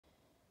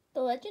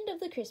The Legend of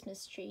the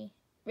Christmas Tree,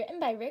 written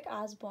by Rick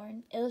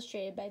Osborne,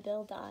 illustrated by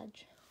Bill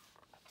Dodge.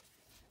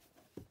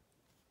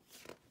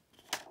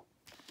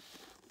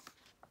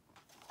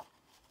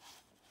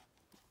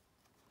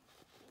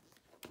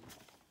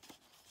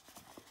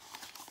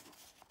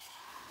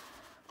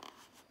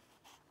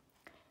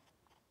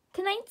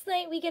 Tonight's the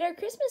night we get our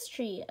Christmas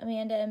tree,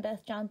 Amanda and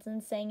Beth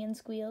Johnson sang and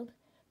squealed.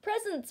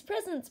 Presents,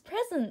 presents,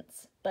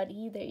 presents,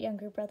 Buddy, their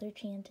younger brother,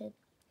 chanted.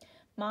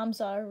 Mom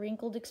saw a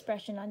wrinkled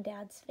expression on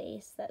Dad's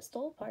face that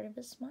stole part of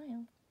his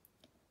smile.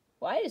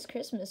 Why is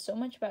Christmas so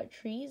much about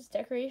trees,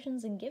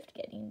 decorations, and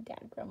gift-getting?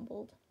 Dad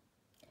grumbled.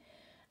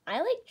 I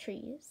like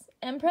trees,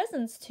 and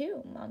presents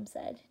too, Mom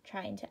said,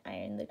 trying to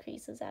iron the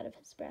creases out of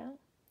his brow.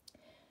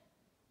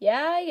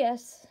 Yeah, I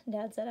guess,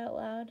 Dad said out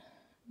loud,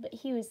 but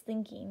he was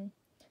thinking,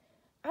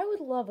 I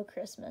would love a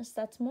Christmas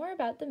that's more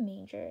about the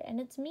manger and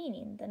its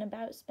meaning than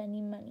about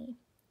spending money.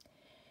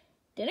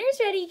 Dinner's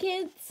ready,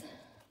 kids,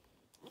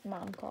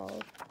 Mom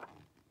called.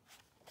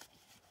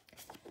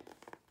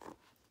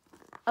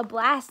 A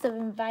blast of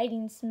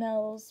inviting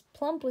smells,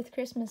 plump with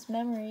Christmas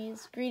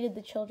memories, greeted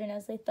the children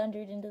as they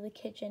thundered into the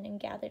kitchen and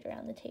gathered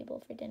around the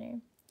table for dinner.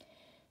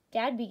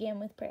 Dad began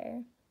with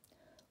prayer.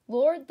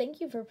 Lord, thank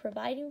you for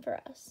providing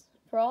for us,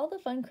 for all the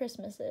fun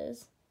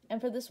Christmases, and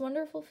for this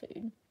wonderful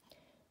food.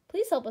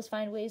 Please help us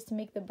find ways to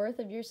make the birth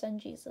of your son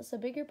Jesus a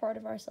bigger part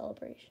of our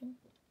celebration.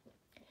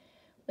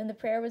 When the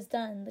prayer was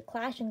done, the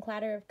clash and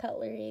clatter of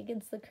cutlery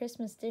against the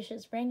Christmas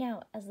dishes rang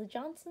out as the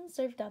Johnsons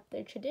served up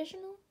their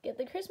traditional Get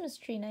the Christmas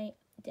Tree Night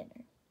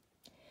dinner.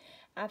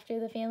 After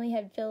the family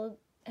had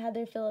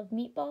their fill of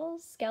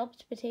meatballs,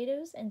 scalloped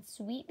potatoes, and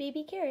sweet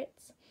baby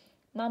carrots,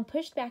 Mom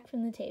pushed back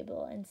from the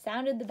table and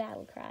sounded the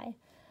battle cry,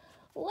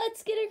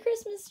 Let's get a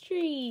Christmas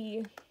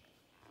tree!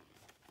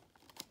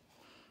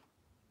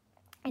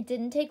 It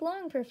didn't take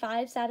long for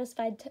 5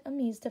 satisfied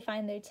tummies to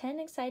find their 10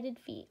 excited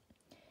feet.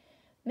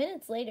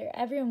 Minutes later,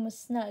 everyone was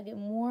snug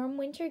in warm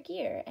winter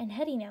gear and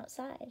heading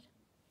outside.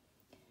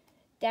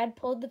 Dad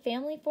pulled the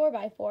family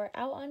 4x4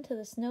 out onto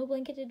the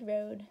snow-blanketed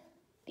road.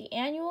 The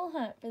annual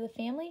hunt for the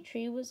family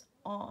tree was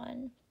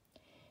on.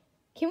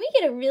 Can we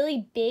get a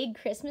really big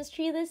Christmas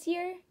tree this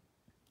year?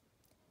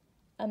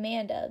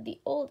 Amanda, the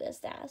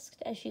oldest,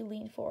 asked as she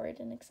leaned forward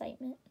in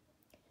excitement.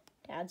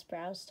 Dad's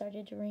brows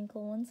started to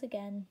wrinkle once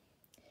again.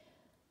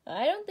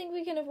 I don't think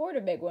we can afford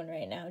a big one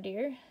right now,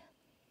 dear.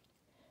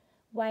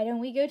 Why don't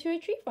we go to a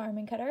tree farm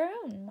and cut our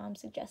own? Mom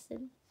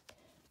suggested.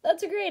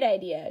 That's a great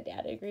idea,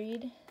 Dad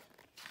agreed.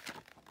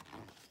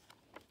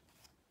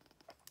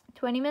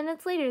 20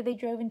 minutes later, they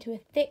drove into a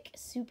thick,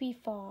 soupy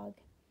fog.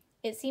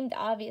 It seemed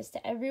obvious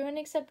to everyone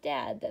except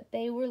Dad that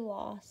they were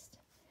lost.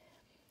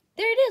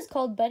 There it is,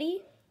 called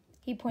Buddy.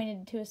 He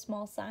pointed to a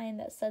small sign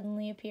that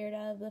suddenly appeared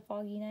out of the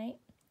foggy night.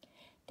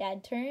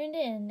 Dad turned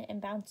in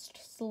and bounced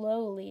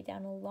slowly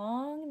down a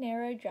long,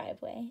 narrow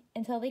driveway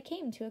until they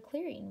came to a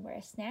clearing where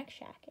a snack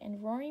shack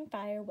and roaring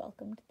fire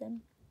welcomed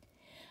them.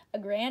 A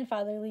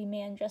grandfatherly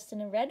man dressed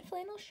in a red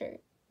flannel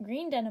shirt,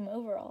 green denim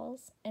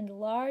overalls, and a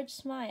large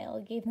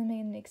smile gave them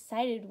an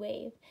excited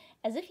wave,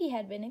 as if he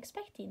had been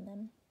expecting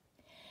them.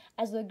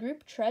 As the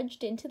group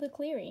trudged into the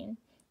clearing,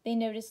 they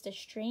noticed a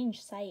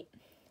strange sight.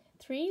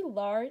 3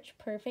 large,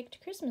 perfect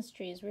Christmas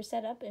trees were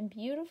set up in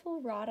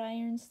beautiful wrought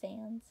iron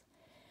stands.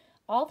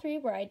 All 3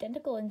 were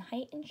identical in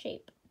height and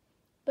shape,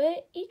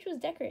 but each was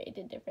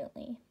decorated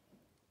differently.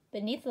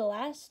 Beneath the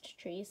last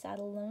tree sat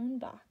a lone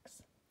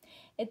box.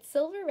 Its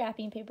silver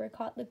wrapping paper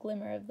caught the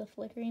glimmer of the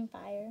flickering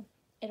fire.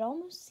 It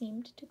almost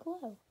seemed to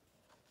glow.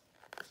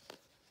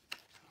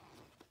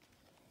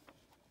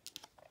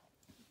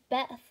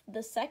 Beth,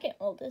 the second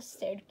oldest,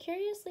 stared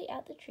curiously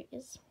at the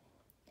trees.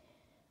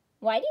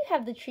 Why do you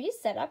have the trees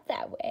set up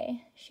that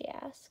way? She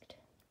asked.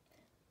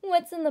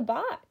 What's in the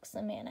box?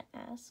 Amanda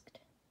asked.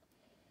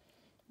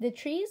 The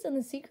trees and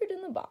the secret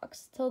in the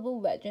box tell the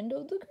legend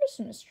of the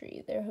Christmas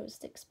tree, their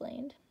host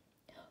explained.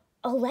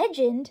 A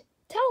legend?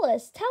 Tell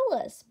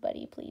us,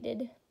 Buddy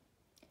pleaded.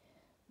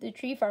 The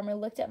tree farmer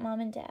looked at Mom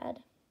and Dad.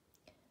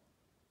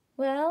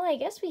 Well, I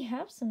guess we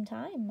have some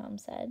time, Mom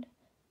said.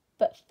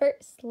 But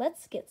first,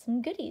 let's get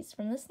some goodies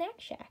from the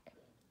snack shack.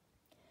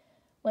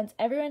 Once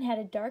everyone had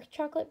a dark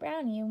chocolate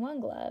brownie in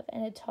one glove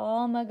and a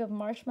tall mug of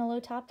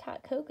marshmallow-topped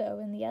hot cocoa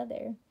in the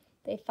other,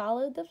 they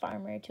followed the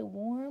farmer to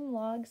warm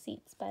log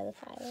seats by the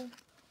fire.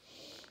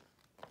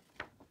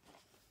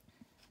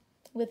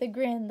 With a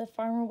grin, the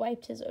farmer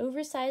wiped his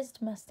oversized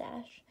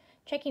mustache,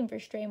 checking for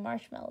stray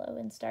marshmallow,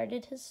 and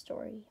started his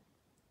story.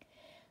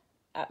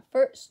 At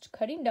first,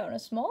 cutting down a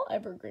small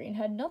evergreen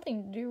had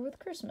nothing to do with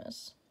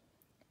Christmas.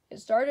 It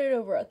started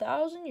over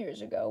 1,000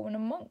 years ago when a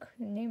monk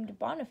named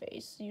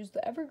Boniface used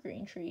the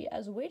evergreen tree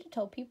as a way to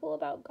tell people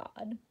about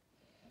God.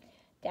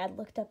 Dad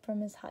looked up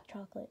from his hot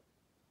chocolate.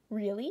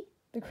 Really?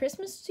 The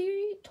Christmas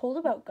tree told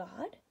about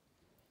God?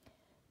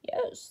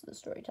 Yes, the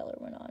storyteller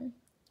went on.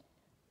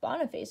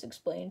 Boniface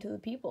explained to the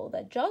people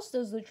that just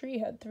as the tree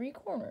had 3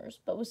 corners,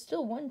 but was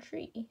still one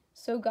tree,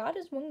 so God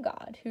is one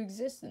God who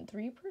exists in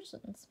 3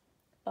 persons,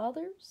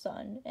 Father,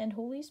 Son, and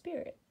Holy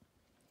Spirit.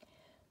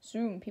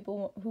 Soon,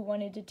 people who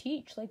wanted to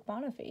teach, like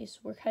Boniface,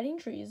 were cutting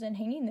trees and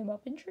hanging them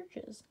up in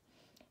churches.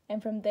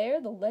 And from there,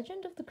 the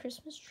legend of the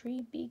Christmas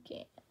tree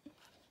began.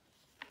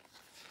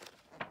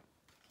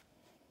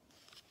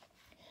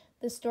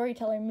 The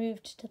storyteller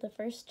moved to the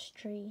first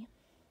tree.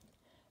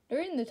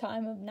 During the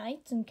time of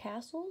knights and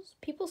castles,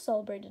 people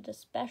celebrated a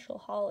special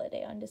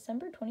holiday on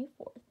December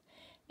 24th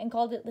and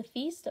called it the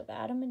Feast of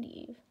Adam and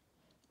Eve.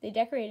 They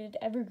decorated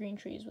evergreen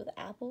trees with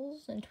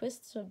apples and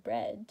twists of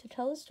bread to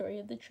tell the story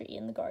of the tree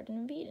in the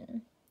Garden of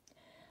Eden.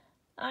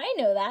 I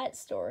know that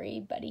story,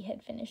 Buddy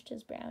had finished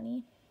his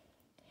brownie.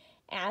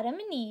 Adam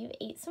and Eve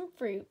ate some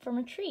fruit from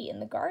a tree in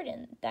the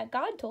garden that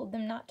God told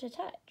them not to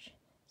touch,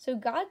 so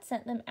God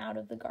sent them out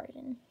of the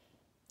garden.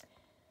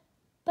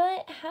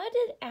 But how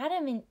did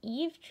Adam and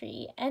Eve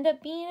tree end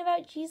up being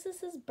about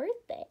Jesus'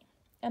 birthday?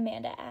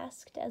 Amanda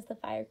asked as the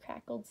fire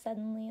crackled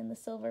suddenly and the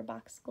silver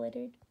box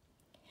glittered.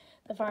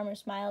 The farmer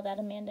smiled at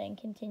Amanda and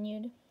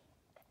continued,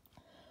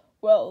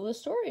 Well, the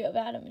story of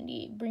Adam and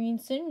Eve bringing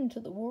sin into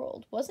the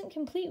world wasn't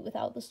complete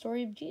without the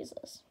story of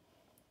Jesus.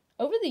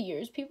 Over the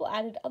years, people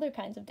added other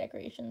kinds of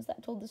decorations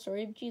that told the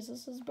story of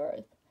Jesus'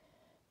 birth.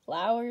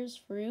 Flowers,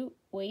 fruit,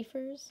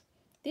 wafers.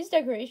 These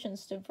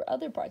decorations stood for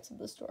other parts of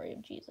the story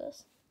of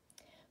Jesus.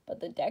 But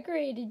the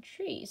decorated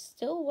tree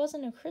still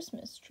wasn't a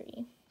Christmas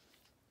tree.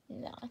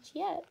 Not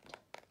yet.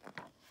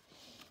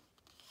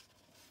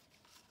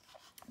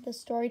 The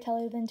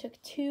storyteller then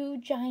took 2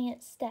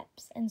 giant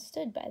steps and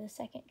stood by the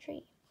second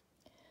tree.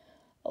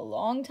 A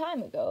long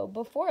time ago,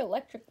 before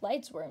electric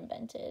lights were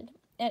invented,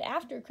 and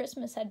after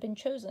Christmas had been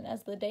chosen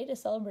as the day to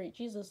celebrate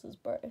Jesus'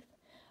 birth,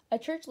 a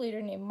church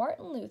leader named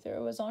Martin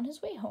Luther was on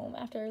his way home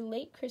after a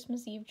late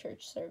Christmas Eve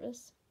church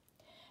service.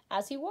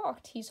 As he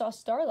walked, he saw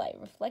starlight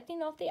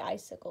reflecting off the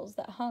icicles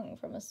that hung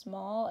from a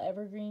small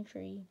evergreen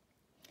tree.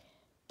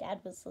 Dad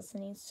was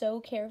listening so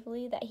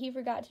carefully that he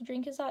forgot to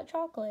drink his hot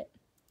chocolate.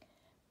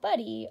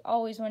 Buddy,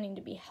 always wanting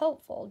to be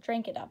helpful,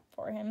 drank it up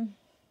for him.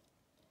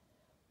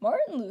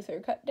 Martin Luther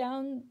cut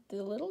down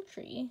the little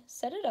tree,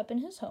 set it up in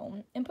his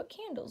home, and put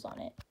candles on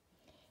it.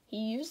 He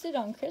used it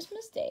on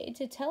Christmas Day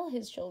to tell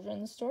his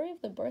children the story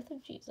of the birth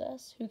of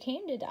Jesus, who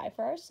came to die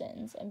for our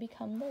sins and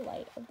become the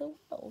light of the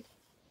world.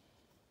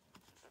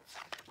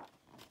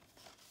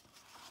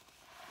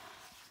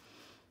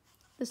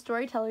 The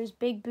storyteller's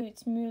big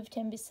boots moved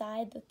him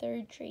beside the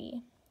third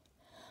tree.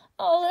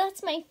 Oh,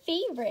 that's my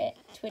favorite,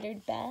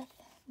 twittered Beth,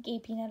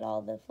 gaping at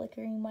all the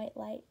flickering white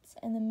lights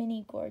and the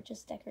many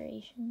gorgeous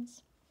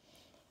decorations.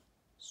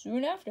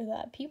 Soon after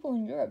that, people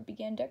in Europe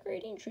began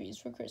decorating trees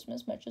for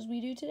Christmas much as we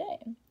do today.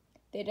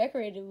 They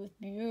decorated with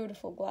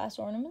beautiful glass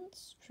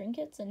ornaments,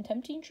 trinkets, and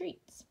tempting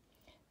treats.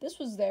 This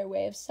was their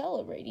way of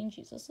celebrating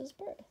Jesus'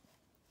 birth.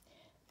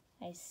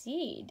 I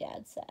see,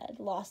 Dad said,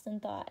 lost in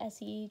thought as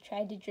he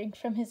tried to drink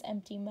from his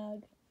empty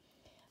mug.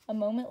 A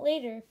moment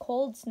later,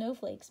 cold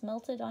snowflakes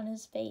melted on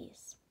his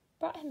face,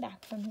 brought him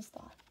back from his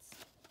thoughts.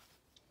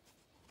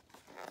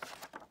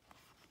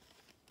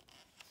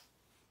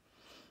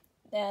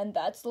 And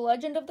that's the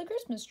legend of the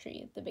Christmas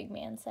tree, the big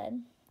man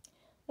said.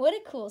 What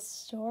a cool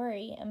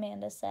story,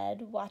 Amanda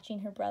said, watching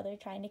her brother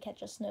trying to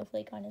catch a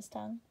snowflake on his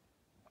tongue.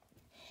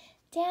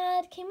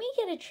 Dad, can we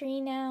get a tree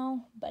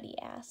now? Buddy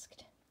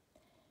asked.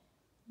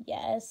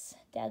 Yes,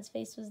 Dad's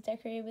face was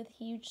decorated with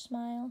a huge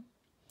smile.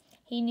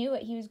 He knew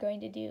what he was going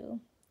to do.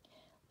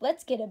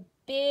 Let's get a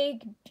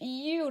big,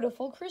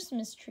 beautiful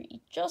Christmas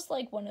tree, just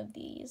like one of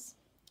these.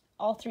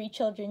 All 3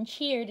 children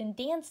cheered and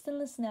danced in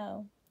the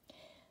snow.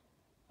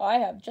 I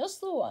have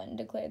just the one,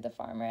 declared the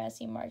farmer as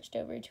he marched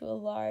over to a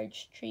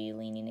large tree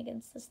leaning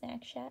against the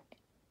snack shack.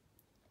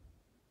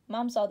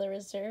 Mom saw the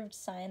reserved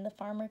sign the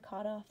farmer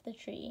caught off the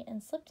tree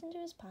and slipped into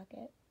his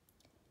pocket.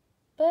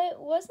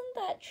 But wasn't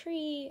that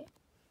tree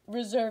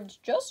reserved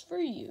just for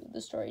you?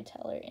 The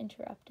storyteller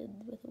interrupted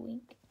with a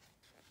wink.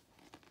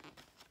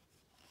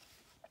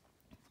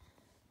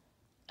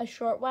 A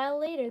short while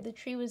later, the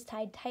tree was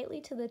tied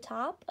tightly to the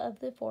top of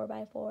the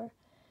 4x4.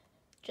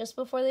 Just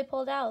before they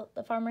pulled out,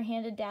 the farmer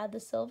handed Dad the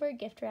silver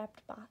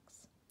gift-wrapped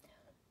box.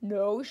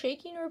 No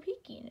shaking or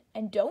peeking,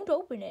 and don't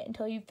open it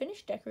until you've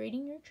finished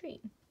decorating your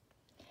tree.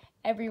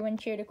 Everyone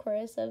cheered a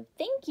chorus of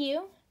 "Thank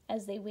you"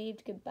 as they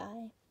waved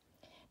goodbye.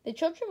 The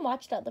children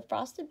watched out the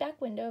frosted back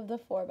window of the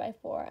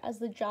 4x4 as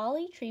the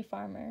jolly tree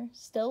farmer,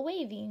 still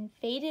waving,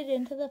 faded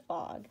into the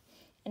fog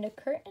and a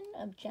curtain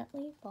of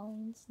gently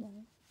falling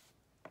snow.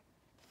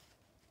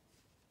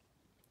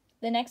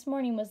 The next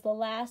morning was the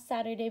last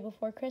Saturday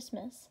before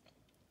Christmas.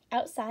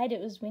 Outside it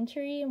was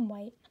wintry and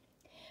white,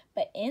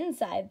 but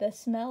inside the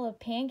smell of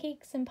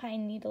pancakes and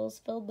pine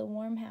needles filled the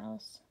warm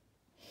house.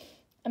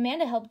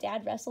 Amanda helped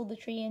Dad wrestle the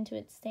tree into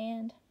its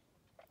stand.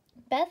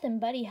 Beth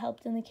and Buddy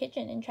helped in the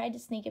kitchen and tried to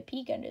sneak a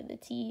peek under the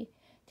tea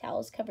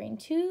towels covering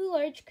 2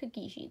 large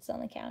cookie sheets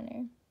on the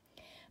counter.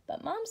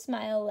 But Mom's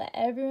smile let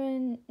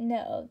everyone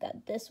know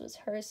that this was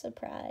her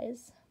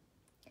surprise.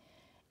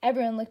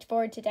 Everyone looked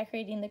forward to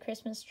decorating the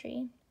Christmas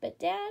tree, but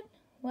Dad,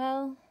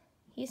 well,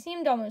 he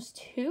seemed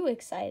almost too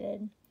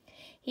excited.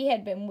 He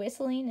had been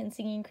whistling and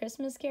singing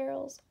Christmas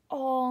carols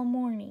all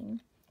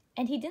morning,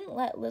 and he didn't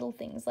let little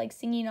things like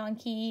singing on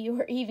key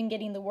or even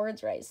getting the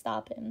words right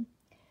stop him.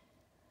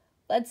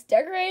 "Let's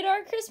decorate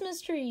our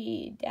Christmas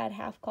tree," Dad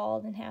half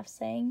called and half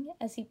sang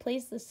as he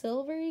placed the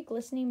silvery,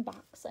 glistening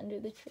box under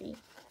the tree.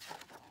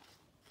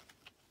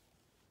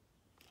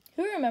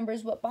 "Who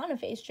remembers what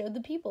Boniface showed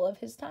the people of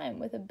his time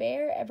with a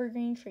bare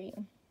evergreen tree?"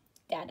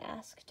 Dad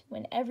asked,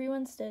 when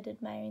everyone stood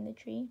admiring the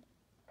tree.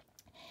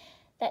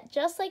 "That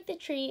just like the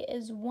tree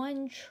is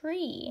one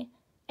tree,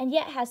 and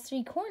yet has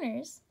 3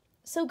 corners,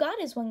 so God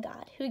is one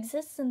God who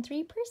exists in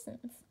 3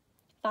 persons.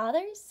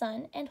 Father,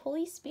 Son, and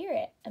Holy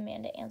Spirit,"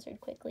 Amanda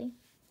answered quickly.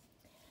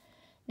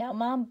 Now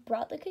Mom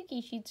brought the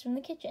cookie sheets from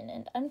the kitchen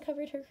and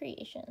uncovered her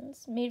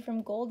creations, made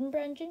from golden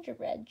brown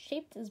gingerbread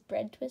shaped as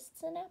bread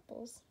twists and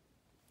apples.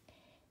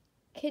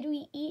 "Could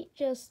we eat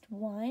just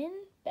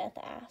one?" Beth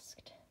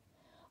asked.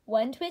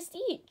 "1 twist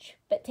each,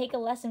 but take a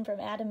lesson from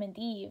Adam and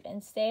Eve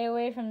and stay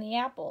away from the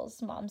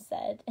apples," Mom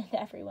said, and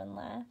everyone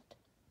laughed.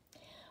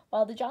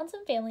 While the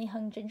Johnson family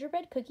hung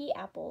gingerbread cookie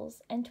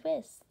apples and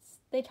twists,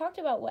 they talked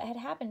about what had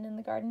happened in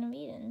the Garden of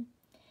Eden.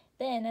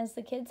 Then, as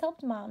the kids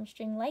helped Mom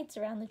string lights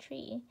around the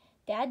tree,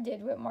 Dad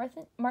did what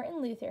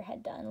Martin Luther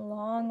had done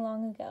long,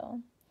 long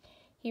ago.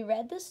 He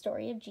read the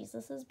story of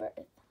Jesus'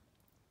 birth.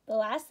 The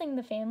last thing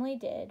the family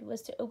did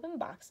was to open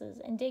boxes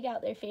and dig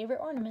out their favorite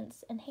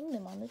ornaments and hang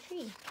them on the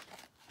tree.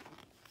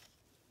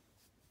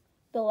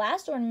 The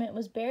last ornament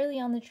was barely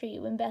on the tree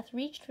when Beth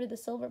reached for the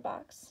silver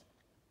box.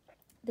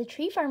 "The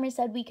tree farmer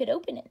said we could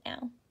open it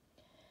now."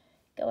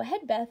 "Go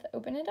ahead, Beth,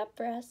 open it up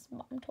for us,"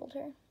 Mom told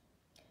her.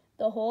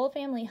 The whole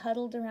family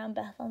huddled around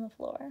Beth on the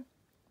floor.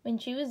 When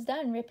she was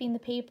done ripping the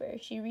paper,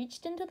 she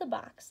reached into the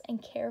box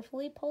and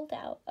carefully pulled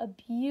out a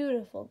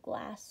beautiful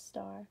glass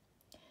star.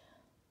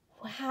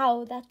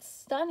 "Wow, that's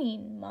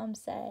stunning," Mom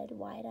said,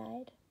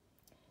 wide-eyed.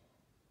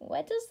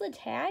 "What does the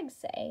tag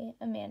say?"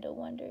 Amanda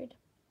wondered.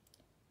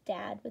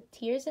 Dad, with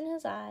tears in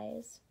his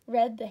eyes,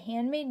 read the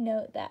handmade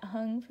note that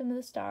hung from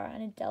the star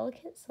on a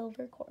delicate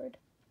silver cord.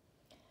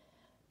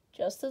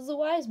 "Just as the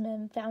wise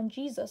men found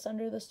Jesus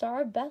under the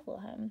Star of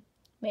Bethlehem,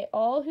 may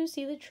all who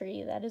see the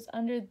tree that is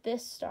under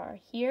this star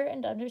hear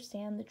and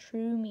understand the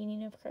true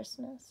meaning of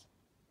Christmas."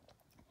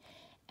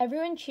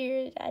 Everyone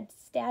cheered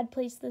as Dad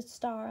placed the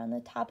star on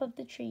the top of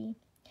the tree.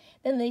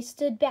 Then they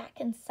stood back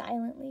and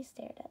silently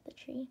stared at the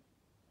tree.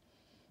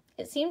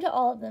 It seemed to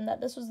all of them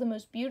that this was the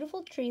most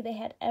beautiful tree they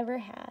had ever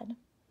had.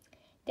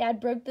 Dad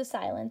broke the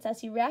silence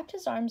as he wrapped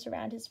his arms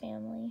around his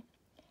family.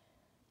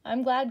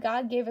 "I'm glad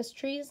God gave us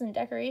trees and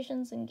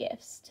decorations and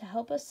gifts to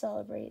help us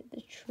celebrate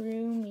the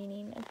true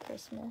meaning of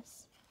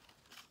Christmas."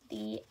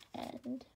 The end.